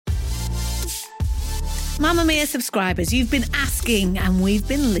Mamamia subscribers, you've been asking and we've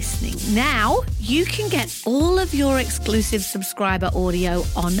been listening. Now you can get all of your exclusive subscriber audio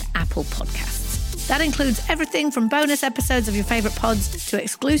on Apple Podcasts. That includes everything from bonus episodes of your favourite pods to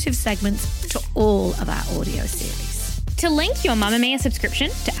exclusive segments to all of our audio series. To link your Mamamia subscription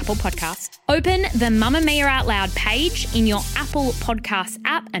to Apple Podcasts, open the Mamamia Out Loud page in your Apple Podcasts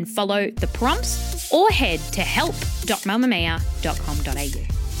app and follow the prompts, or head to help.mamamia.com.au.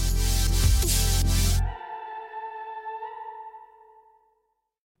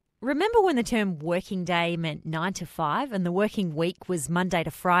 Remember when the term working day meant 9 to 5 and the working week was Monday to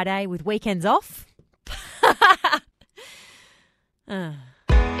Friday with weekends off?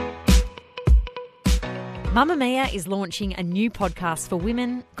 Mamamia is launching a new podcast for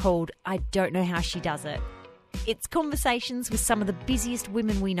women called I Don't Know How She Does It. It's conversations with some of the busiest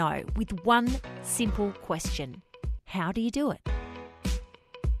women we know with one simple question. How do you do it?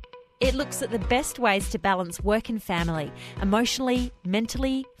 It looks at the best ways to balance work and family, emotionally,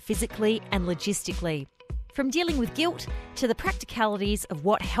 mentally, physically and logistically. From dealing with guilt to the practicalities of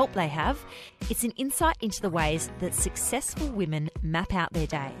what help they have, it's an insight into the ways that successful women map out their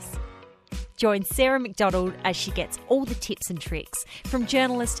days. Join Sarah McDonald as she gets all the tips and tricks, from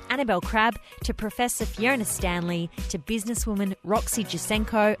journalist Annabelle Crabb to Professor Fiona Stanley to businesswoman Roxy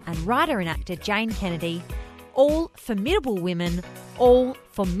Jasenko and writer and actor Jane Kennedy. All formidable women, all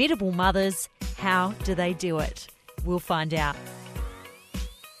formidable mothers. How do they do it? We'll find out.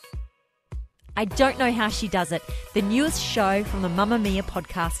 I Don't Know How She Does It, the newest show from the Mamamia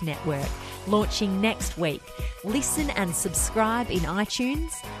Podcast Network, launching next week. Listen and subscribe in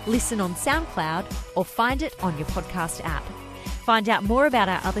iTunes, listen on SoundCloud, or find it on your podcast app. Find out more about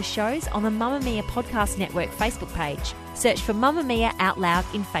our other shows on the Mamamia Podcast Network Facebook page. Search for Mamamia Out Loud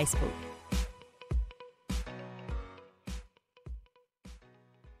in Facebook.